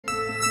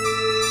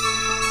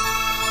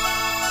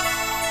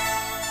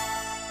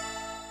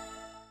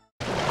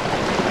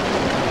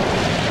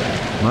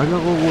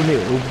Malagone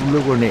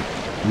Oblugone,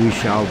 we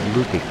shall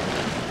loot it.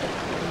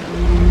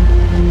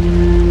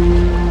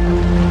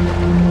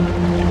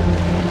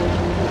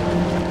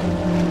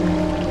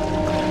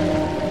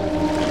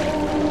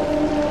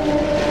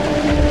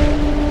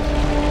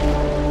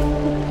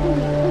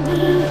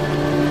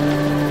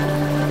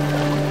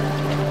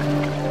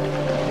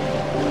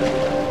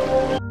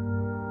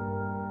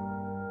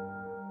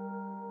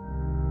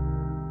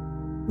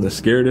 The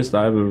scaredest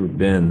I've ever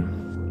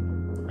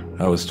been,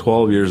 I was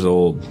 12 years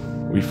old.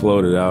 We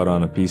floated out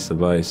on a piece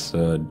of ice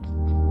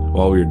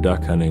while we were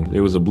duck hunting.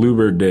 It was a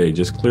bluebird day,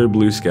 just clear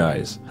blue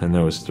skies. And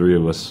there was 3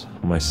 of us,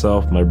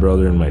 myself, my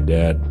brother, and my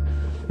dad.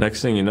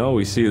 Next thing you know,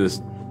 we see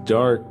this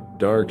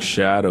dark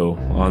shadow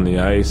on the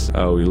ice.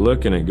 We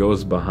look and it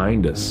goes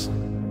behind us.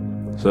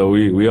 So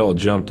we all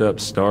jumped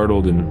up,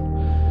 startled, and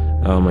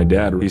my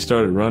dad, he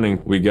started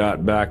running. We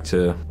got back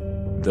to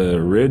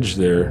the ridge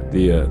there.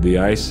 The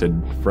ice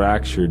had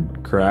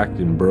fractured, cracked,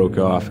 and broke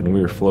off, and we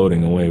were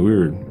floating away.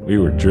 We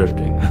were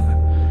drifting.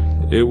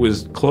 It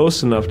was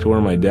close enough to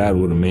where my dad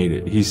would have made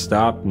it. He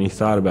stopped and he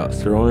thought about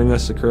throwing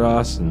us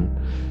across, and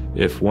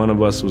if one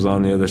of us was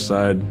on the other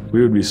side,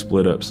 we would be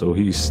split up. So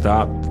he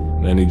stopped,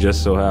 and he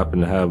just so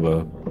happened to have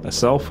a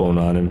cell phone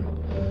on him.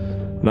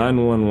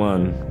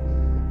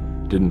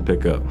 911 didn't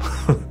pick up.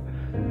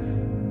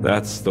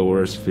 That's the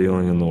worst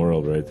feeling in the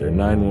world right there.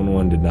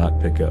 911 did not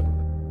pick up.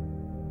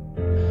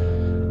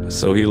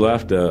 So he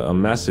left a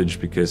message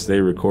because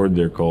they record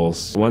their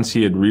calls. Once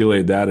he had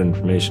relayed that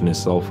information,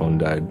 his cell phone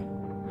died.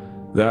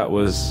 That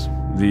was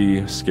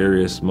the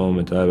scariest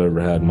moment I've ever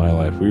had in my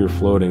life. We were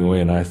floating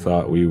away and I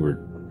thought we were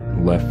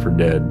left for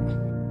dead.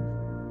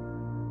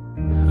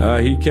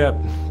 He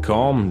kept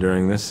calm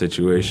during this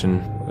situation.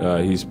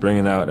 He's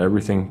bringing out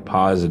everything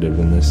positive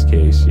in this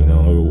case. You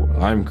know,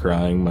 I'm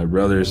crying, my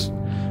brother's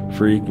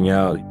freaking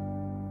out.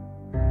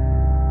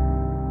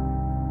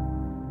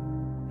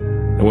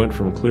 It went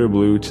from clear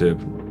blue to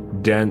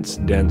dense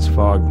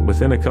fog.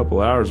 Within a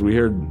couple hours, we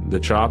heard the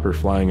chopper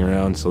flying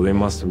around, so they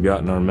must have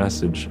gotten our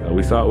message.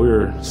 We thought we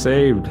were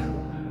saved,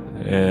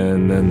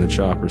 and then the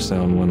chopper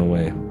sound went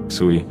away.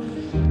 So we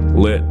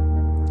lit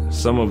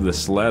some of the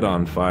sled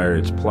on fire.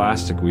 It's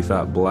plastic. We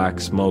thought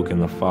black smoke in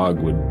the fog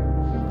would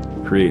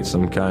create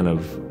some kind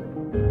of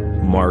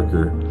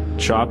marker.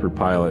 Chopper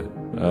pilot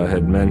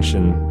had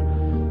mentioned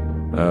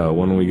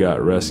when we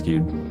got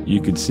rescued,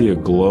 you could see a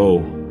glow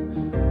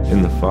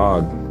in the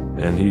fog,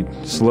 and he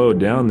slowed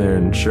down there,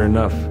 and sure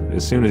enough,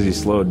 as soon as he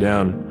slowed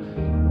down,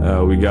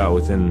 we got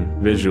within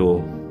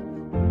visual.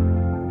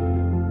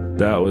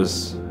 That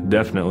was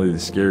definitely the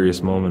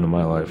scariest moment of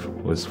my life,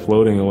 was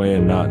floating away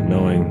and not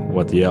knowing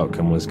what the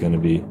outcome was going to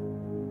be.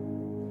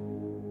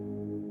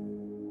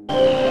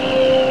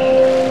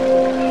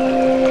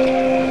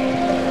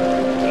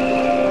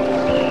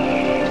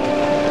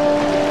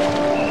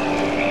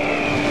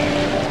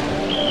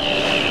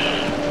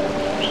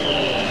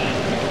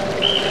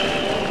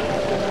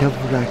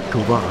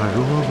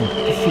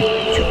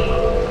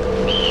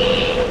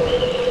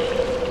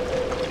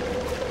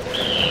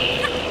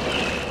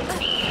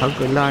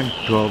 Hagalan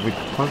Trovit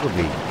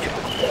Pagavich.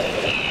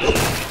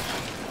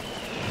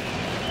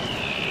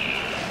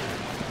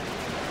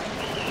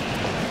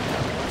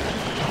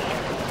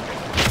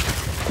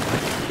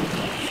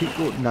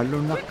 Siku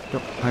nalunak to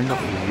ano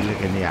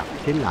ilagay niya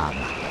sila.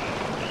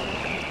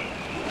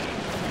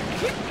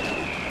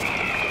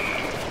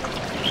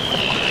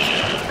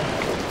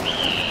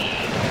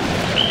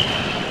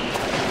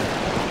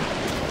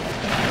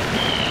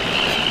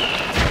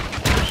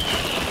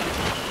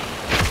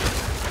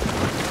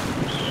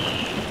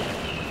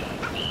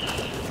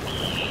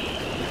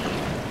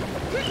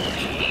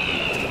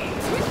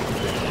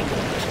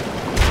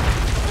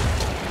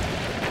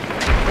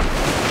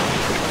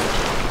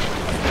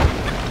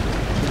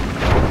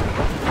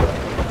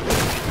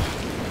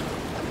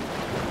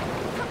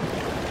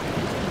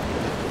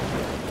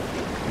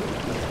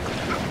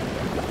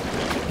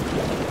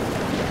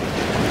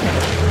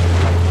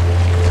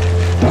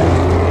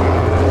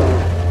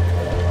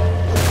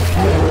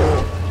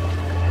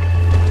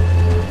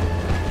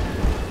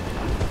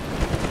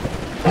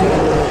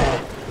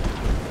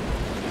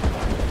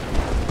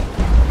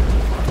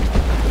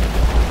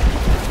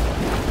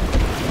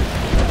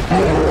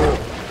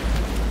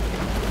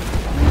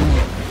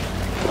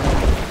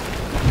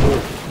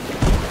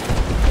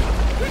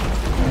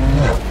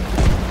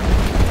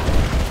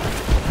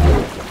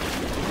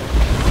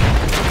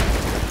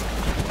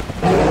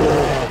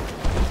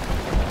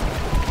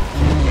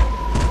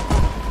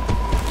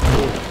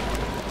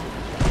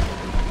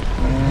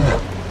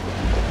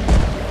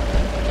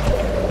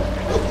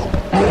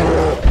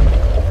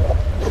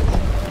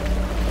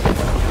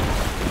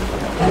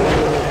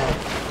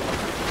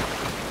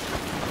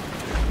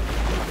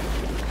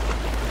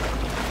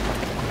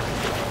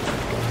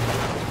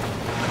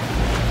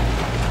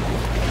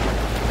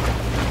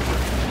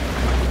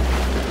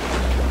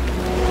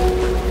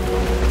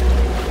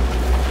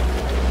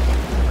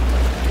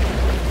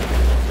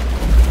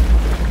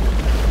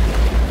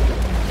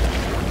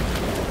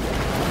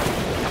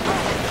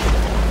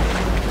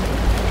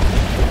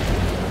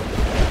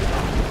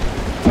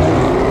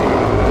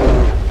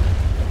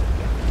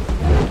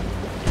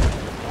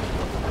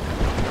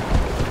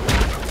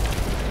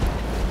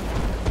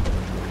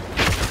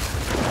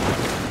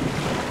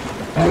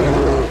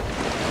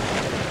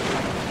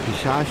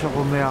 taas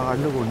ako may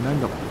akalugo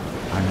nanok.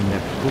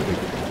 Anak bukit.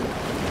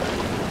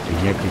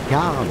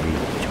 Iñupiat.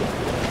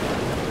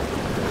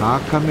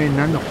 Kakame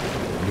nanok.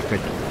 Likat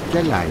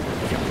jalay.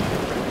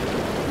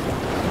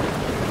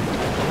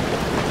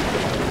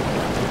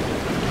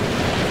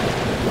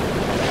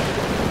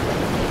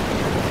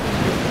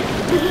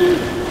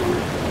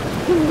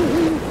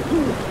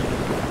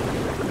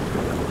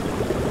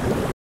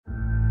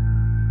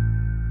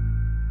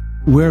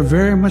 We're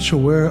very much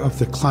aware of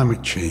the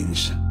climate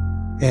change,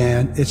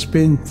 and it's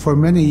been for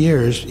many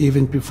years,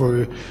 even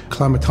before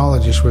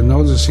climatologists were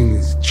noticing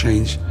this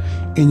change.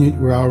 Inuit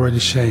were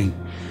already saying,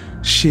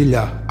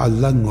 "Sila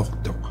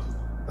alangoktok."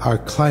 Our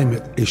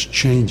climate is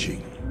changing.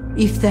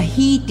 If the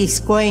heat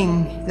is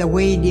going the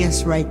way it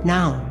is right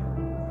now,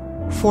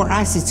 for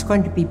us it's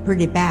going to be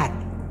pretty bad.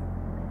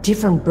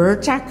 Different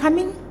birds are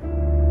coming,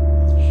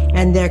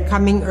 and they're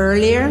coming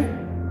earlier,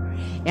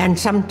 and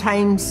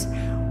sometimes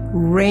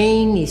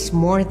rain is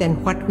more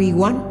than what we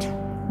want,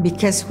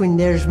 because when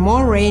there's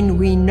more rain,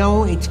 we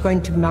know it's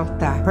going to melt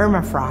the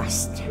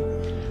permafrost.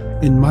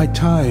 In my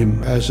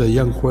time as a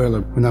young whaler,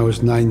 when I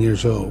was 9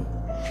 years old,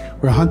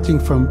 we're hunting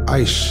from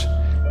ice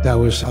that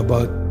was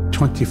about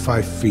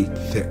 25 feet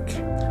thick.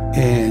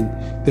 And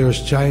there's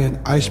giant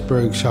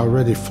icebergs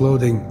already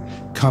floating,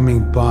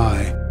 coming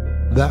by.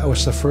 That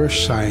was the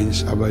first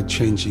signs of a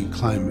changing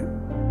climate.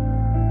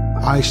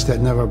 Ice that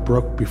never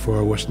broke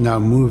before was now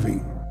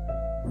moving.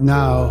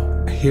 Now,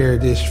 here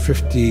it is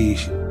 50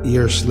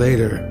 years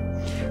later,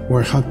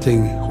 we're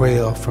hunting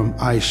whale from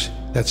ice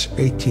that's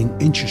 18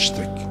 inches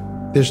thick.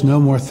 There's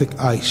no more thick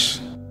ice.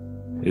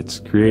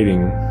 It's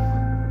creating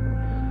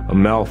a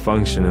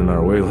malfunction in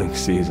our whaling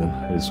season,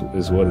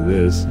 is what it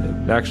is.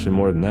 Actually,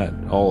 more than that,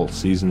 all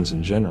seasons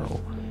in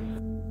general.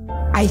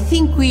 I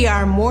think we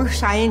are more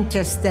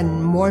scientists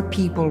than more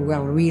people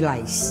will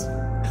realize.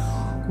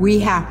 We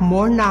have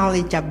more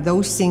knowledge of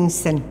those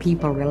things than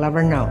people will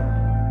ever know.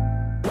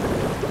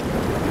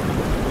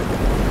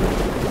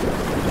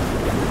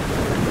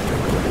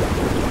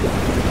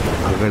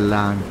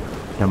 Agalan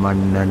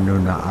naman na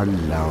Nuna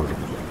alaw.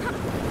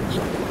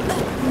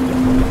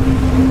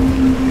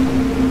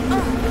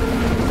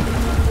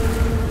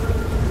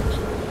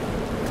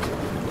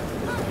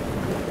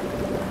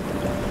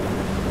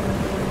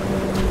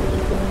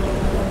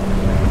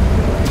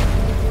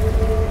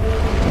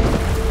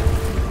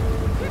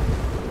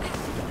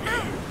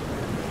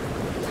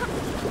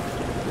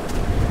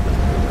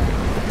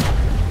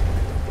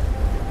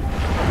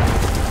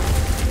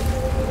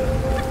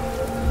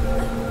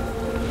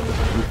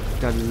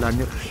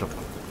 Lanik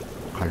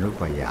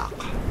kanupayak.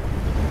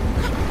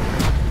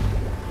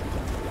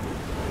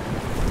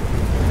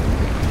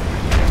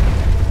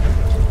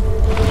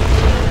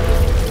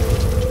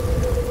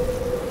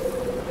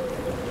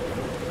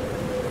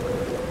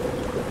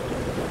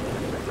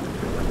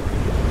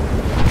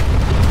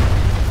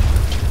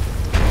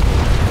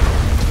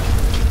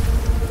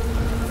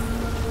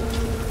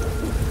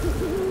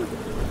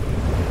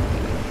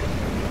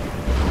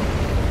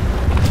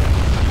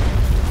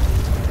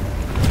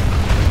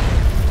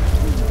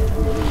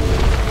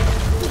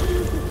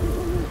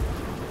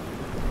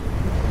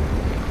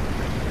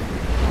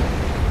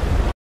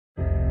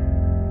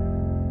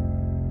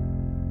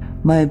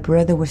 My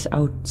brother was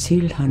out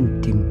seal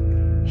hunting.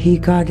 He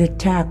got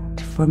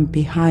attacked from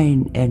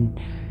behind and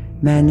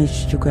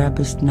managed to grab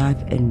his knife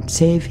and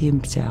save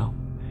himself.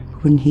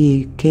 When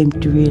he came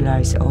to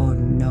realize, oh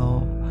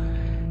no,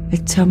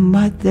 it's a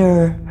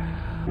mother.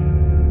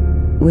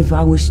 We've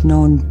always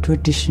known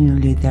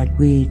traditionally that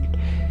we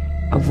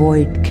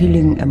avoid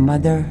killing a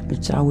mother.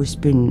 It's always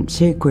been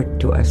sacred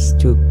to us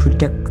to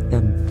protect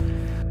them.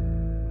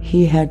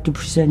 He had to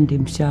present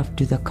himself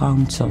to the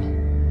council,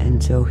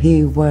 and so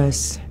he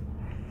was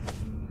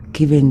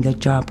given the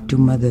job to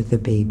mother the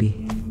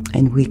baby,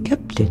 and we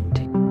kept it.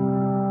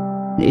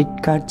 It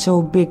got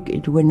so big,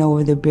 it went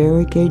over the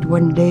barricade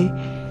one day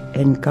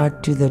and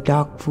got to the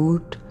dog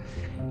food,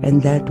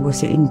 and that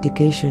was an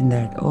indication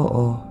that,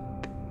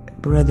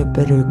 brother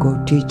better go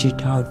teach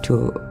it how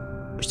to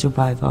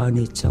survive on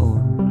its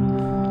own.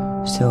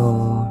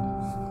 So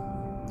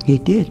he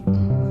did.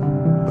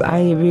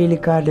 I really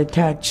got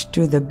attached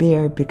to the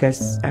bear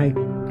because I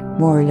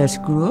more or less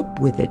grew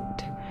up with it.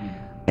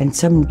 And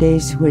some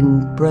days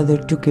when brother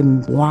took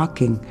him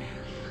walking,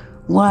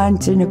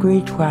 once in a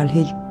great while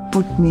he'd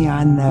put me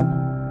on the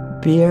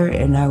bear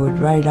and I would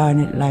ride on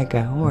it like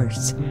a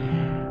horse.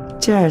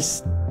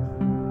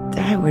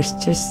 I was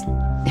just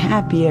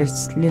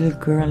happiest little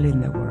girl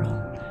in the world.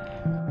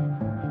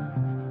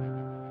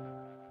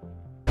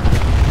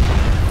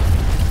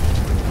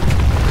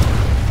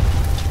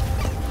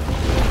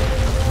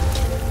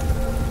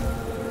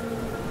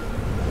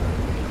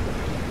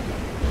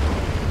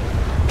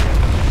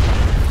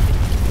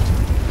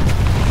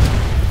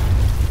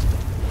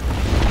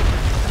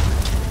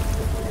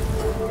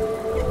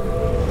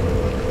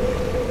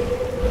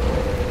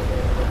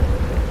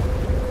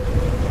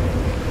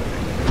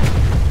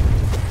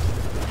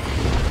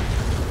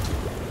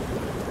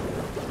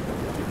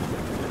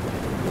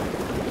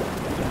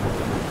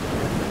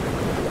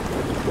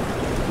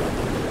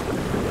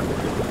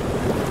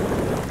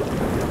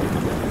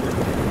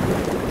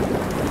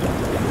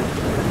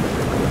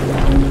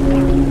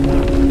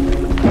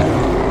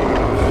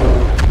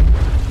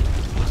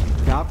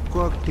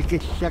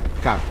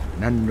 tikissakka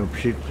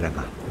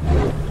nannupsitraga.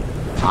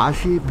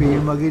 Asi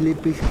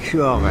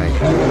piimagilipiksuagai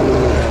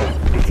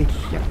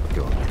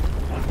tikissaktuat.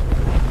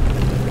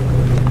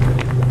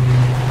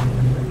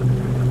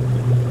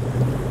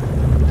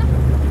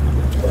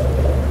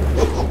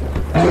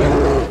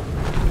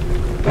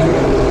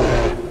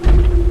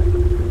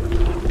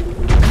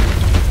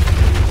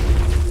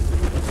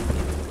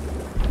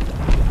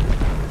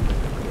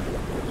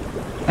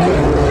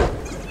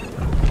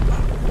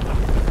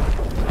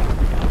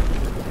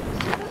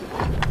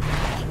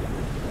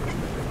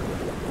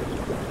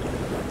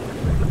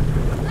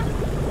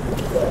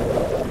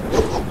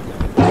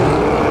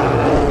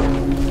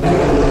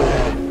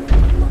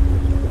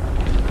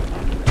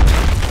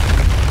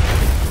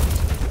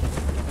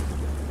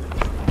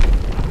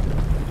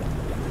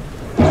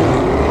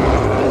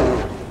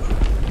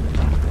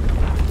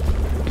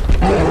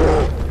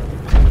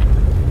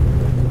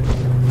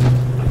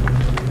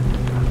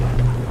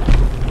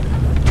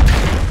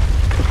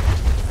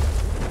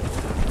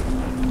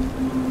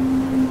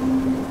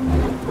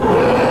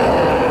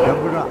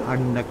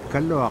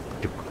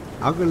 Kalluaqtuk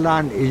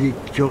aglaan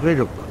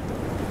ilitsuqiluk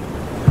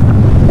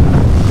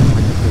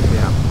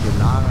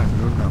atpiaqtulaagan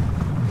nunam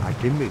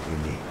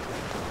atimikini